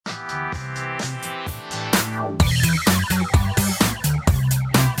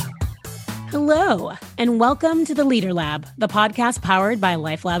Hello, and welcome to the Leader Lab, the podcast powered by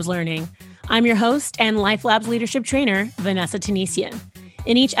Life Labs Learning. I'm your host and Life Labs leadership trainer, Vanessa Tunisian.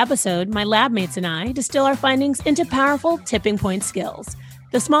 In each episode, my lab mates and I distill our findings into powerful tipping point skills,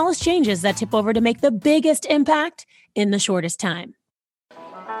 the smallest changes that tip over to make the biggest impact in the shortest time.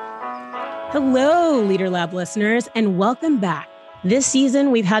 Hello, Leader Lab listeners, and welcome back. This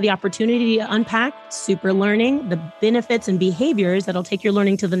season, we've had the opportunity to unpack super learning, the benefits and behaviors that'll take your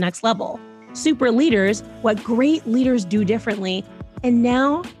learning to the next level. Super leaders, what great leaders do differently. And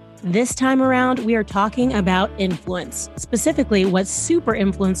now, this time around, we are talking about influence, specifically what super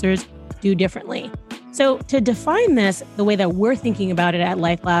influencers do differently. So to define this the way that we're thinking about it at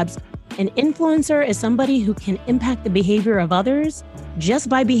Life Labs, an influencer is somebody who can impact the behavior of others just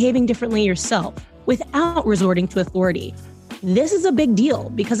by behaving differently yourself without resorting to authority. This is a big deal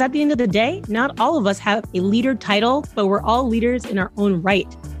because at the end of the day, not all of us have a leader title, but we're all leaders in our own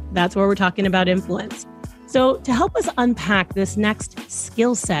right. That's where we're talking about influence. So to help us unpack this next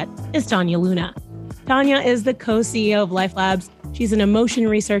skill set is Tanya Luna. Tanya is the co-CEO of Life Labs. She's an emotion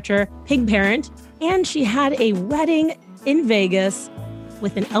researcher, pig parent, and she had a wedding in Vegas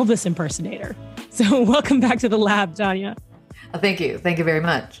with an Elvis impersonator. So welcome back to the lab, Tanya. Oh, thank you. Thank you very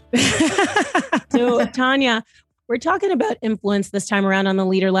much. So Tanya, we're talking about influence this time around on the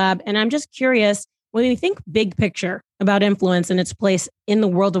Leader Lab. And I'm just curious, when we think big picture about influence and its place in the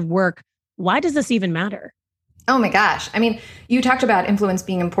world of work, why does this even matter? Oh my gosh. I mean, you talked about influence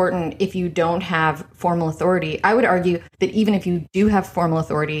being important if you don't have formal authority. I would argue that even if you do have formal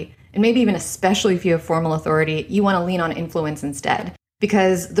authority, and maybe even especially if you have formal authority, you want to lean on influence instead.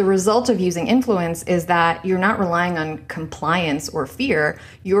 Because the result of using influence is that you're not relying on compliance or fear.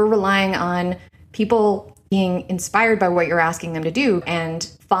 You're relying on people being inspired by what you're asking them to do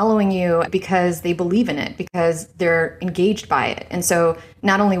and following you because they believe in it, because they're engaged by it. And so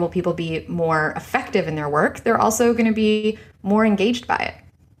not only will people be more effective in their work, they're also going to be more engaged by it.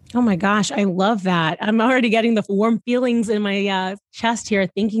 Oh my gosh, I love that. I'm already getting the warm feelings in my chest here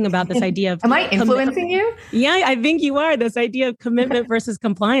thinking about this idea of... Am I influencing you? Yeah, I think you are. This idea of commitment versus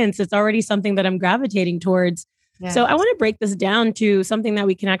compliance, it's already something that I'm gravitating towards. Yeah. So I want to break this down to something that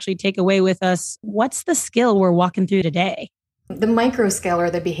we can actually take away with us. What's the skill we're walking through today? The micro skill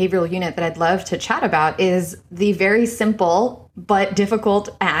or the behavioral unit that I'd love to chat about is the very simple but difficult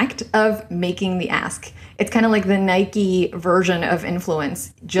act of making the ask. It's kind of like the Nike version of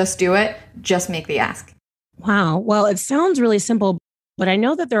influence. Just do it. Just make the ask. Wow. Well, it sounds really simple, but I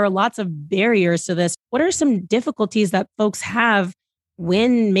know that there are lots of barriers to this. What are some difficulties that folks have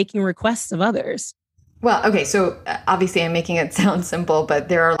when making requests of others? Well, okay, so obviously I'm making it sound simple, but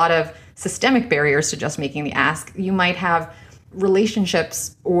there are a lot of systemic barriers to just making the ask. You might have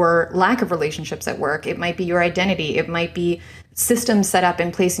relationships or lack of relationships at work. It might be your identity. It might be systems set up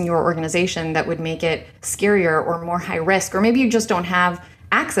in place in your organization that would make it scarier or more high risk, or maybe you just don't have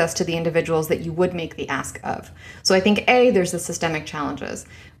access to the individuals that you would make the ask of. So I think A, there's the systemic challenges,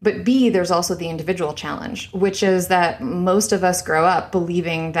 but B, there's also the individual challenge, which is that most of us grow up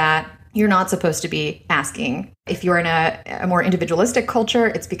believing that you're not supposed to be asking. If you're in a more individualistic culture,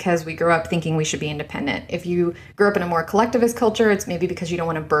 it's because we grew up thinking we should be independent. If you grew up in a more collectivist culture, it's maybe because you don't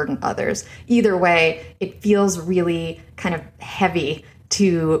want to burden others. Either way, it feels really kind of heavy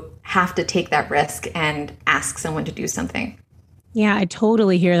to have to take that risk and ask someone to do something. Yeah, I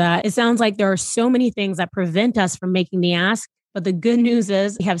totally hear that. It sounds like there are so many things that prevent us from making the ask, but the good news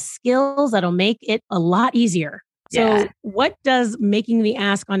is we have skills that'll make it a lot easier. So what does making the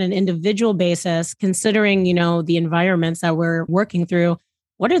ask on an individual basis, considering, the environments that we're working through,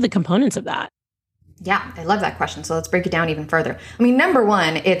 what are the components of that? Yeah, I love that question. So let's break it down even further. I mean, number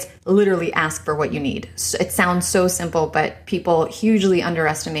one, it's literally ask for what you need. It sounds so simple, but people hugely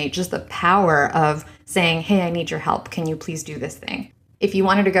underestimate just the power of saying, hey, I need your help. Can you please do this thing? If you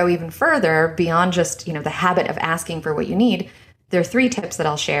wanted to go even further beyond just, the habit of asking for what you need, there are 3 tips that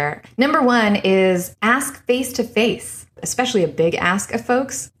I'll share. Number 1 is ask face to face, especially a big ask of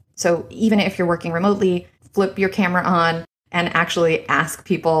folks. So even if you're working remotely, flip your camera on and actually ask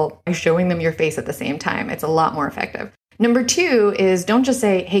people by showing them your face at the same time. It's a lot more effective. Number 2 is don't just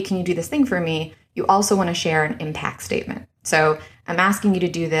say, hey, can you do this thing for me? You also want to share an impact statement. So I'm asking you to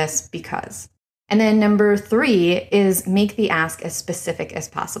do this because. And then number 3 is make the ask as specific as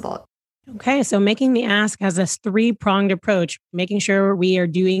possible. Okay, so making the ask has this 3-pronged approach, making sure we are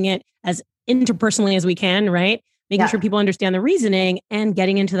doing it as interpersonally as we can, right? Making sure people understand the reasoning and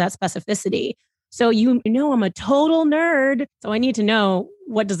getting into that specificity. So I'm a total nerd, so I need to know,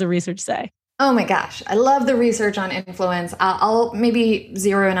 what does the research say? Oh my gosh, I love the research on influence. I'll maybe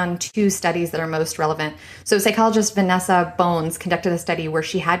zero in on two studies that are most relevant. So psychologist Vanessa Bones conducted a study where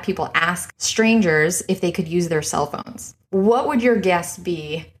she had people ask strangers if they could use their cell phones. What would your guess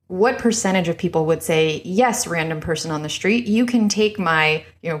be? What percentage of people would say, yes, random person on the street, you can take my,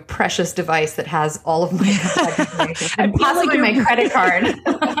 precious device that has all of my contact information and possibly my credit card?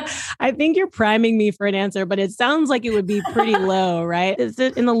 I think you're priming me for an answer, but it sounds like it would be pretty low, right? Is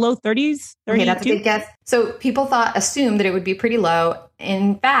it in the low 30s? 32? Okay, that's a good guess. So people assumed that it would be pretty low.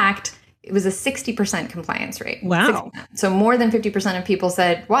 In fact, it was a 60% compliance rate. Wow. 60%. So more than 50% of people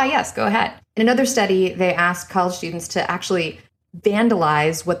said, well, yes, go ahead. In another study, they asked college students to actually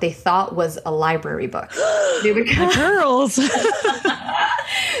vandalize what they thought was a library book. They would the girls.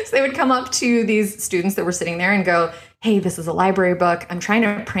 So they would come up to these students that were sitting there and go, hey, this is a library book. I'm trying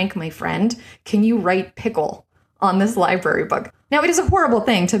to prank my friend. Can you write pickle on this library book? Now, it is a horrible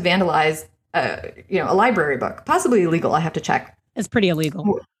thing to vandalize a library book. Possibly illegal. I have to check. It's pretty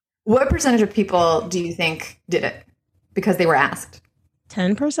illegal. What percentage of people do you think did it because they were asked?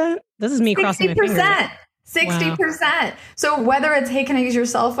 10%? This is me crossing my fingers. 60%. Wow. So whether it's, hey, can I use your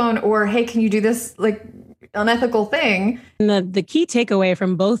cell phone, or hey, can you do this unethical thing? And the key takeaway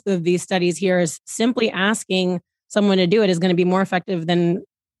from both of these studies here is simply asking someone to do it is going to be more effective than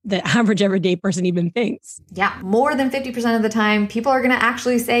the average everyday person even thinks. Yeah, more than 50% of the time, people are going to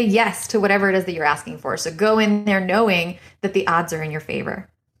actually say yes to whatever it is that you're asking for. So go in there knowing that the odds are in your favor.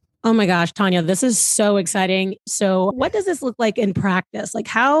 Oh my gosh, Tanya, this is so exciting. So what does this look like in practice?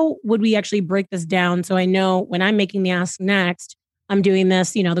 How would we actually break this down so I know when I'm making the ask next, I'm doing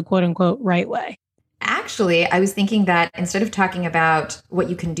this, the quote unquote right way? Actually, I was thinking that instead of talking about what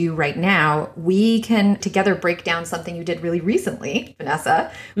you can do right now, we can together break down something you did really recently,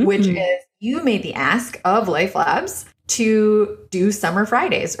 Vanessa, which is you made the ask of Life Labs to do Summer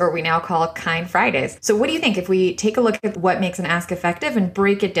Fridays, or we now call Kind Fridays. So what do you think if we take a look at what makes an ask effective and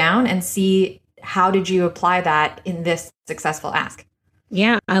break it down and see how did you apply that in this successful ask?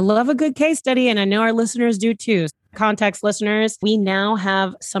 Yeah, I love a good case study, and I know our listeners do too. Context listeners, we now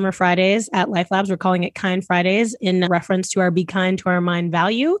have Summer Fridays at Life Labs. We're calling it Kind Fridays in reference to our Be Kind to Our Mind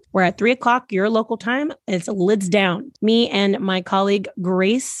value. We're at 3:00 your local time. It's lids down. Me and my colleague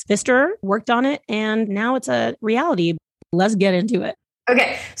Grace Pfister worked on it, and now it's a reality. Let's get into it.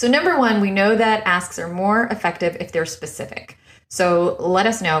 Okay, so number one, we know that asks are more effective if they're specific. So let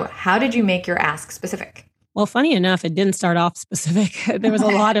us know, how did you make your ask specific? Well, funny enough, it didn't start off specific. There was a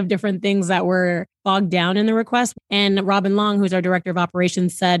lot of different things that were bogged down in the request. And Robin Long, who's our director of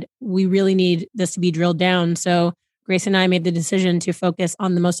operations, said, we really need this to be drilled down. So Grace and I made the decision to focus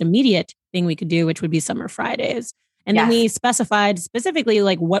on the most immediate thing we could do, which would be Summer Fridays. And then we specified specifically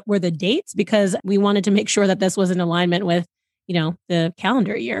what were the dates, because we wanted to make sure that this was in alignment with, the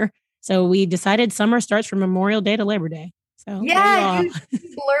calendar year. So we decided summer starts from Memorial Day to Labor Day. So yeah, you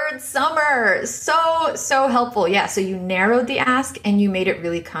blurred summer. So helpful. Yeah. So you narrowed the ask and you made it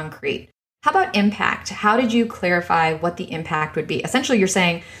really concrete. How about impact? How did you clarify what the impact would be? Essentially, you're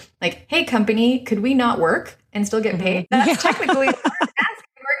saying hey, company, could we not work and still get paid? That's technically an ask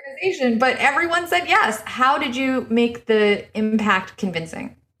of an organization, but everyone said yes. How did you make the impact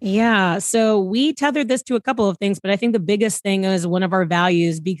convincing? Yeah. So we tethered this to a couple of things, but I think the biggest thing is one of our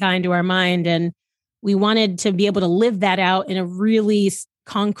values, be kind to our mind. And we wanted to be able to live that out in a really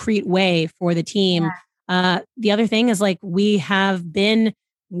concrete way for the team. Yeah. The other thing is we have been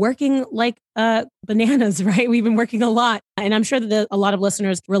working like bananas, right? We've been working a lot. And I'm sure that a lot of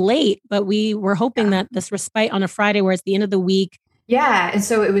listeners relate, but we were hoping that this respite on a Friday where it's the end of the week. Yeah. And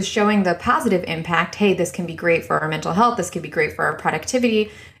so it was showing the positive impact. Hey, this can be great for our mental health. This can be great for our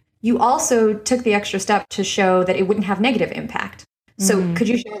productivity. You also took the extra step to show that it wouldn't have negative impact. So could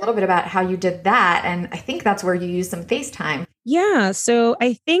you share a little bit about how you did that? And I think that's where you used some FaceTime. Yeah. So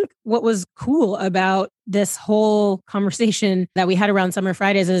I think what was cool about this whole conversation that we had around Summer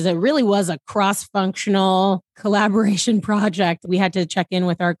Fridays is it really was a cross-functional collaboration project. We had to check in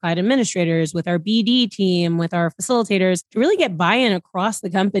with our client administrators, with our BD team, with our facilitators to really get buy-in across the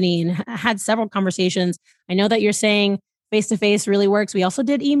company, and had several conversations. I know that you're saying face-to-face really works. We also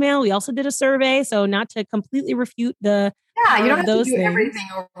did email. We also did a survey. So not to completely refute the you don't have to do everything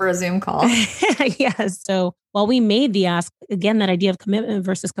over a Zoom call. Yes. So while we made the ask, again, that idea of commitment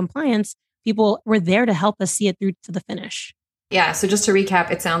versus compliance, people were there to help us see it through to the finish. Yeah. So just to recap,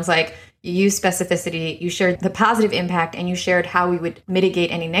 it sounds like you used specificity, you shared the positive impact, and you shared how we would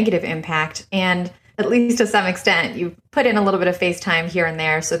mitigate any negative impact. And at least to some extent, you put in a little bit of FaceTime here and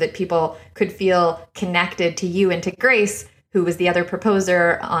there so that people could feel connected to you and to Grace, who was the other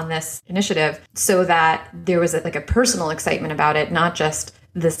proposer on this initiative, so that there was a personal excitement about it, not just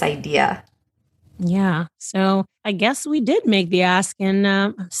this idea. Yeah. So I guess we did make the ask, and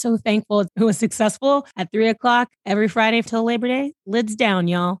I'm so thankful it was successful at 3 o'clock every Friday till Labor Day. Lids down,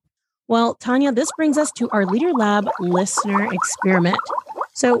 y'all. Well, Tanya, this brings us to our Leader Lab listener experiment.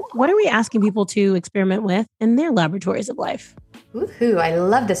 So, what are we asking people to experiment with in their laboratories of life? Woohoo, I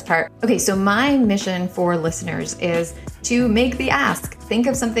love this part. Okay, so my mission for listeners is to make the ask. Think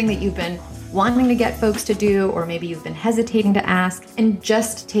of something that you've been wanting to get folks to do, or maybe you've been hesitating to ask, and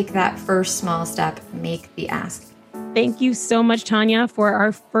just take that first small step, make the ask. Thank you so much, Tanya, for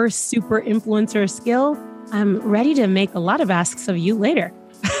our first super influencer skill. I'm ready to make a lot of asks of you later.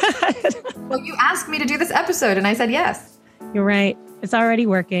 Well, you asked me to do this episode, and I said yes. You're right. It's already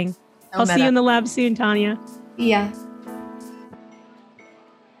working. I'll see you in the lab soon, Tanya. Yeah.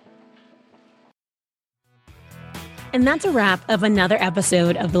 And that's a wrap of another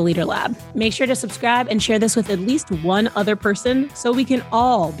episode of the Leader Lab. Make sure to subscribe and share this with at least one other person so we can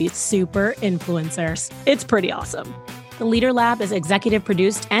all be super influencers. It's pretty awesome. The Leader Lab is executive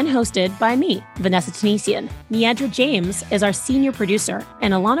produced and hosted by me, Vanessa Tanesian. Neadra James is our senior producer,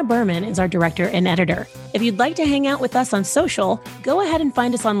 and Alana Berman is our director and editor. If you'd like to hang out with us on social, go ahead and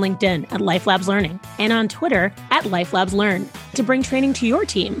find us on LinkedIn at Life Labs Learning and on Twitter at Life Labs Learn. To bring training to your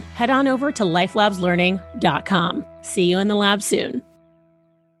team, head on over to lifelabslearning.com. See you in the lab soon.